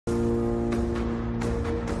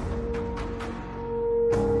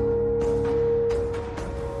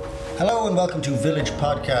Hello and welcome to Village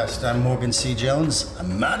Podcast. I'm Morgan C. Jones.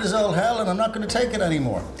 I'm mad as all hell and I'm not going to take it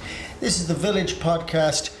anymore. This is the Village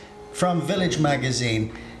Podcast from Village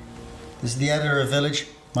Magazine. This is the editor of Village,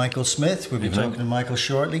 Michael Smith. We'll be talking to Michael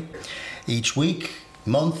shortly. Each week,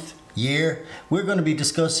 month, year, we're going to be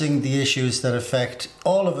discussing the issues that affect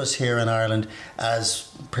all of us here in Ireland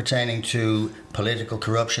as pertaining to political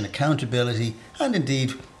corruption, accountability, and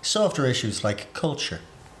indeed softer issues like culture.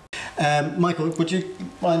 Michael, would you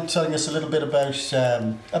mind telling us a little bit about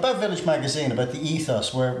Village Magazine, about the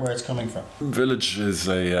ethos, where it's coming from? Village is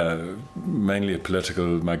mainly a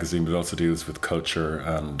political magazine, but also deals with culture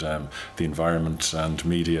and the environment and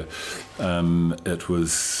media. It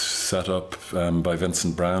was set up by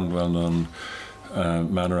Vincent Brown, well-known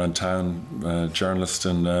man around town, journalist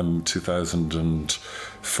in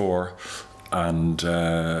 2004. And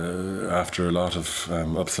after a lot of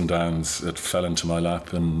ups and downs, it fell into my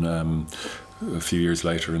lap in a few years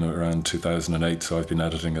later, in around 2008. So I've been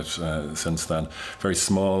editing it since then. Very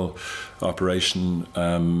small operation.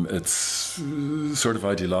 It's sort of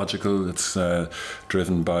ideological. It's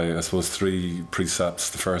driven by, I suppose, three precepts.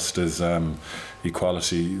 The first is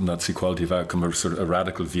equality, and that's equality of outcome, or sort of a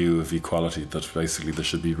radical view of equality, that basically there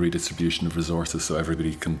should be redistribution of resources so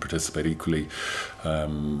everybody can participate equally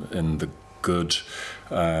in the good.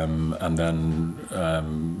 And then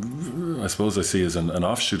I suppose I see as an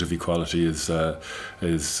offshoot of equality is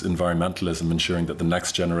environmentalism, ensuring that the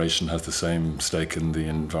next generation has the same stake in the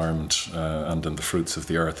environment and in the fruits of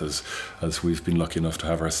the earth as we've been lucky enough to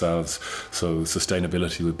have ourselves. So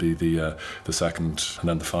sustainability would be the second, and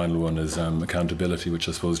then the final one is accountability, which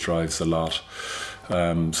I suppose drives a lot.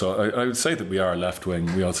 So I would say that we are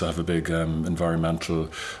left-wing. We also have a big environmental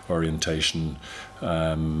orientation.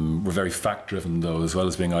 We're very fact-driven, though, as well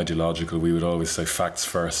as being ideological. We would always say facts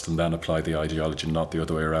first and then apply the ideology, not the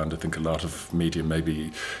other way around. I think a lot of media,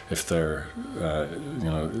 maybe if they're,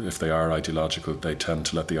 if they are ideological, they tend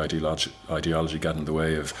to let the ideology get in the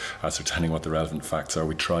way of ascertaining what the relevant facts are.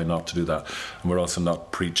 We try not to do that, and we're also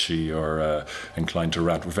not preachy or inclined to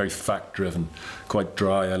rant. We're very fact-driven, quite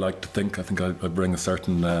dry. I like to think. I think I bring a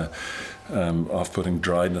certain off-putting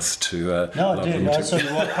dryness to. No, I did. I saw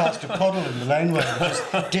you walk past a puddle in the laneway and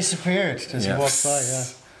just disappeared as you walked by. Yeah.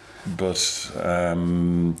 But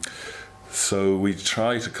so we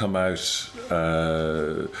try to come out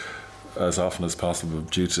as often as possible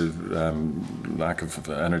due to lack of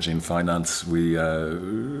energy and finance. We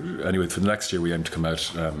anyway, for the next year we aim to come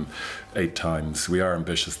out 8 times. We are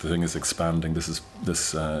ambitious. The thing is expanding. This is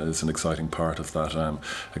an exciting part of that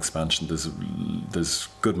expansion. There's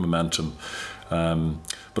good momentum.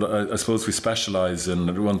 But I suppose we specialise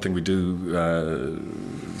in, one thing we do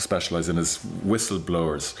specialise in is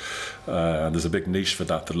whistleblowers. And there's a big niche for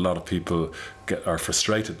that a lot of people are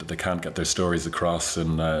frustrated that they can't get their stories across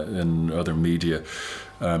in other media.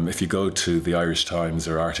 If you go to the Irish Times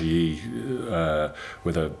or RTE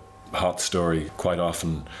with a hot story, quite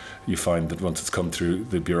often you find that once it's come through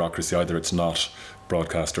the bureaucracy, either it's not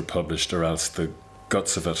broadcast or published, or else the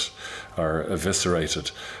guts of it are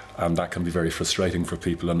eviscerated. And that can be very frustrating for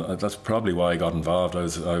people, and that's probably why I got involved. I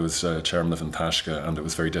was chairman of Intashka, and it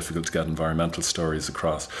was very difficult to get environmental stories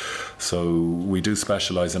across. So we do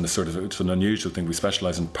specialise in it's an unusual thing. We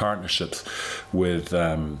specialise in partnerships with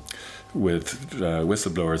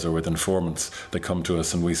whistleblowers or with informants. They come to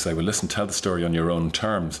us and we say, well, listen, tell the story on your own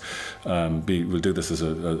terms. We'll do this as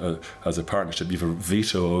a partnership. You have a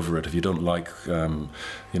veto over it. If you don't like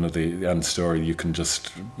the end story, you can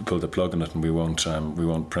just pull the plug on it, and we won't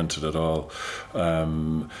print it at all.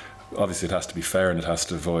 Obviously it has to be fair and it has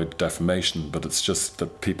to avoid defamation, but it's just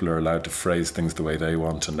that people are allowed to phrase things the way they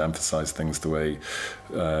want and emphasise things the way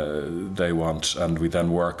they want, and we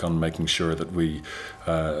then work on making sure that we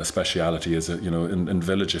a speciality is in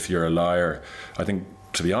Village, if you're a liar, I think,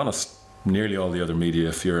 to be honest, nearly all the other media,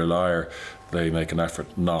 if you're a liar, they make an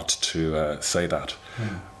effort not to say that.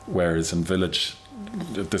 Whereas in Village,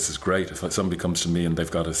 this is great. If somebody comes to me and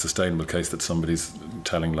they've got a sustainable case that somebody's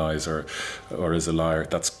telling lies or is a liar,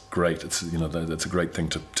 that's great. It's it's a great thing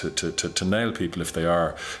to nail people if they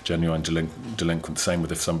are genuine delinquent. Same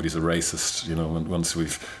with if somebody's a racist. Once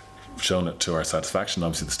we've shown it to our satisfaction,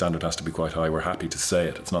 obviously the standard has to be quite high. We're happy to say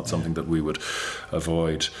it. It's not something that we would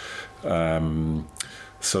avoid.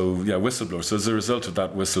 Whistleblowers. So as a result of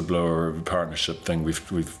that whistleblower partnership thing,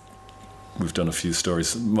 we've we've done a few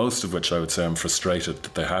stories, most of which I would say I'm frustrated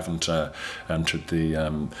that they haven't entered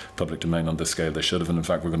the public domain on this scale. They should have, and in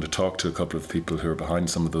fact we're going to talk to a couple of people who are behind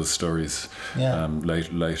some of those stories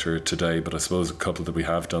later today. But I suppose a couple that we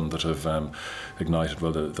have done that have ignited,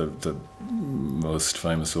 well, the most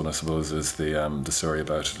famous one I suppose is the story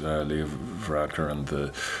about Leo Varadkar and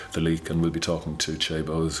the leak, and we'll be talking to Che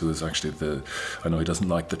Bowes, who is actually I know he doesn't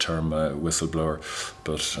like the term whistleblower,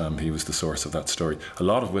 but he was the source of that story. A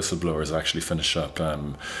lot of whistleblowers actually finish up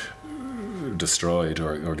destroyed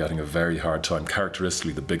or getting a very hard time.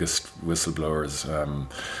 Characteristically, the biggest whistleblowers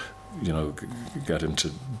get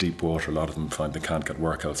into deep water. A lot of them find they can't get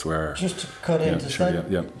work elsewhere. Just to cut in,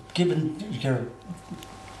 given your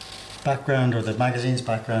background or the magazine's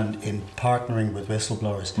background in partnering with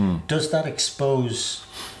whistleblowers, does that expose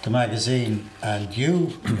the magazine and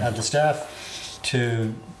you and the staff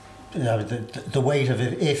to the weight of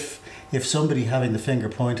it if somebody having the finger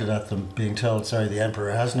pointed at them being told, sorry, the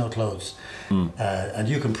emperor has no clothes, and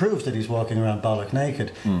you can prove that he's walking around bollock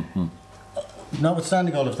naked,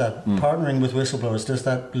 notwithstanding all of that, partnering with whistleblowers, does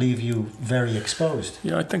that leave you very exposed?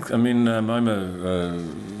 Yeah, I'm a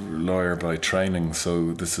lawyer by training,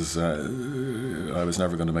 so this is I was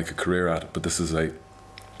never going to make a career at it, but this is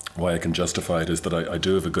why I can justify it is that I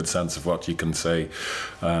do have a good sense of what you can say.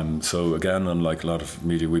 So again, unlike a lot of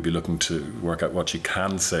media, we'd be looking to work out what you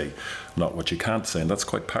can say, not what you can't say, and that's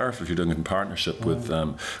quite powerful if you're doing it in partnership with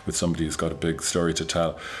somebody who's got a big story to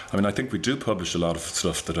tell. I mean, I think we do publish a lot of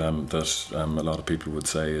stuff that a lot of people would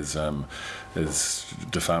say is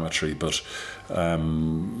defamatory, but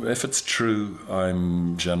if it's true,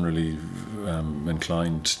 I'm generally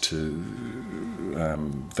inclined to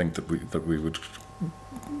think that we would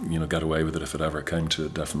get away with it if it ever came to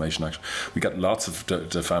defamation action. We get lots of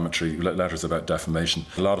defamatory letters about defamation,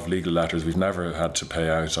 a lot of legal letters. We've never had to pay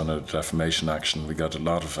out on a defamation action. We got a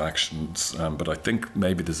lot of actions, but I think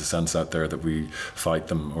maybe there's a sense out there that we fight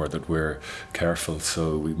them or that we're careful,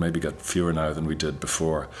 so we maybe get fewer now than we did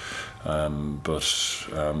before. But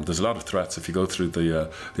there's a lot of threats. If you go through the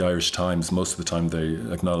Irish Times, most of the time they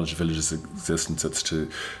acknowledge Village's existence. It's to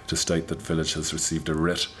state that Village has received a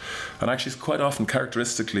writ, and actually quite often,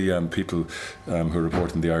 characteristically, people who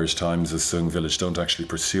report in the Irish Times as suing Village don't actually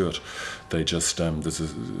pursue it. They just there's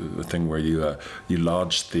a thing where you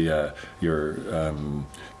lodge your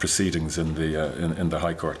proceedings in the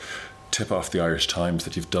High Court, tip off the Irish Times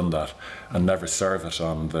that you've done that, and never serve it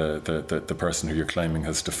on the person who you're claiming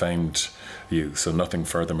has defamed you, so nothing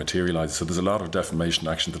further materialises. So there's a lot of defamation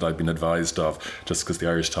action that I've been advised of just because the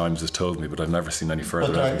Irish Times has told me, but I've never seen any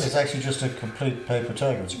further evidence. It's actually just a complete paper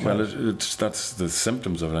tiger. Well, that's the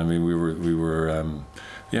symptoms of it. I mean, we were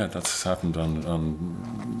that's happened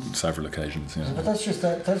on several occasions. Yeah. But that's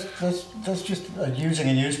just using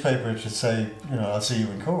a newspaper to say, I'll see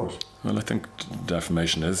you in court. Well, I think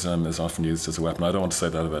defamation is often used as a weapon. I don't want to say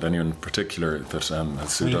that about anyone in particular that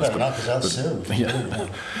has sued us. Not because I'll sue. Yeah.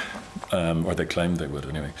 Or they claimed they would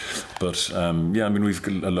anyway. But we've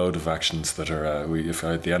got a load of actions that are. If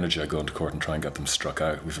I had the energy, I'd go into court and try and get them struck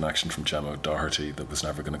out. We've an action from Gemma Doherty that was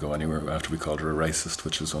never going to go anywhere after we called her a racist,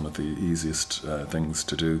 which was one of the easiest things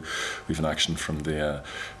to do. We've an action from the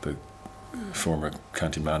former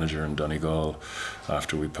county manager in Donegal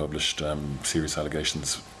after we published serious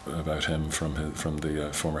allegations about him from the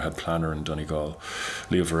former head planner in Donegal.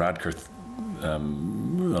 Leo Varadkar,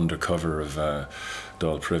 under cover of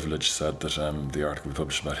Dáil Privilege, said that the article we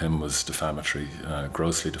published about him was defamatory,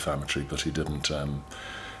 grossly defamatory, but he didn't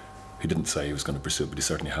say he was going to pursue it, but he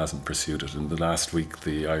certainly hasn't pursued it. In the last week,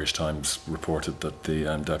 the Irish Times reported that the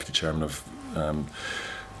deputy chairman of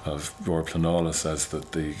Bora Planola says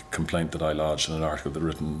that the complaint that I lodged in an article that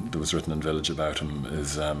was written in Village about him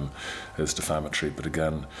is defamatory. But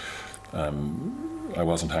again, I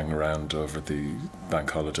wasn't hanging around over the bank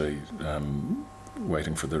holiday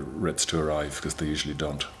waiting for the writs to arrive, because they usually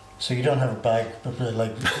don't. So you don't have a bag,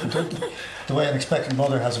 like the way an expectant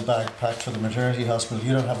mother has a bag packed for the maternity hospital,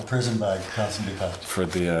 you don't have a prison bag constantly packed? For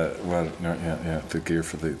the, the gear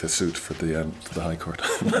for the suit for the High Court.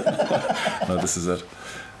 No, this is it.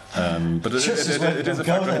 But it is a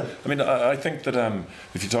factor. I mean, I think that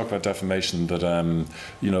if you talk about defamation, that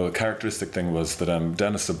a characteristic thing was that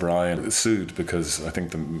Dennis O'Brien sued because I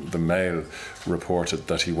think the Mail reported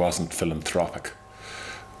that he wasn't philanthropic,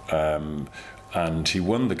 and he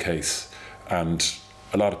won the case. And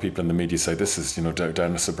a lot of people in the media say this is,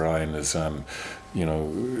 Dennis O'Brien is,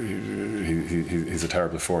 he's a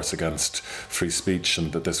terrible force against free speech,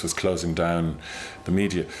 and that this was closing down the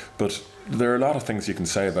media. But there are a lot of things you can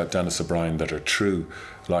say about Denis O'Brien that are true,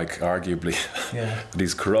 like arguably that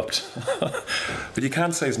he's corrupt. But you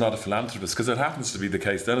can't say he's not a philanthropist, because it happens to be the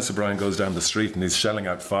case. Denis O'Brien goes down the street and he's shelling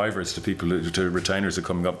out fivers to people, to retainers who are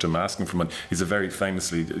coming up to him asking for money. He's a very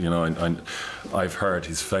famously, I've heard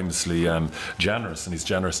he's famously generous, and he's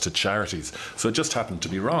generous to charities. So it just happened to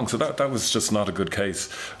be wrong. So that was just not a good case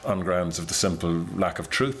on grounds of the simple lack of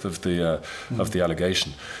truth of the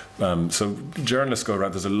allegation. So journalists go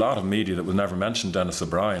around. There's a lot of media that will never mention Denis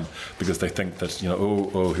O'Brien because they think that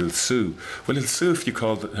he'll sue. Well, he'll sue if you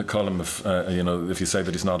call him if you say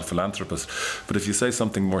that he's not a philanthropist. But if you say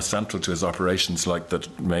something more central to his operations, like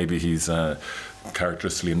that maybe he's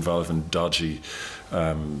characteristically involved in dodgy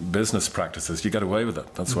business practices, you get away with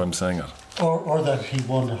it. That's why I'm saying it. Or that he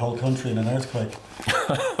won the whole country in an earthquake.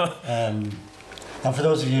 And for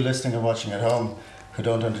those of you listening and watching at home who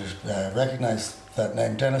don't recognise that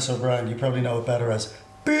name, Denis O'Brien, you probably know it better as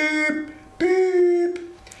beep, beep.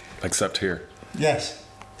 Except here. Yes,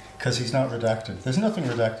 because he's not redacted. There's nothing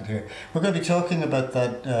redacted here. We're going to be talking about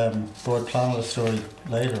that Board Planel story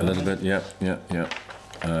later. A little bit, yeah.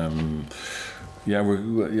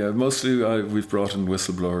 Mostly we've brought in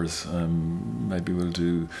whistleblowers. Maybe we'll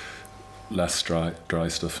do less dry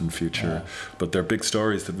stuff in future, but they're big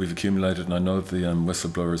stories that we've accumulated, and I know the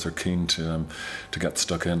whistleblowers are keen to get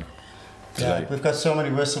stuck in. Today. Yeah, we've got so many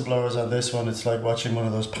whistleblowers on this one. It's like watching one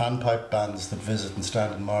of those panpipe bands that visit and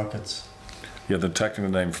stand in markets. Yeah, the technical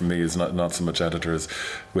name for me is not so much editor as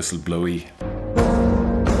whistleblowy.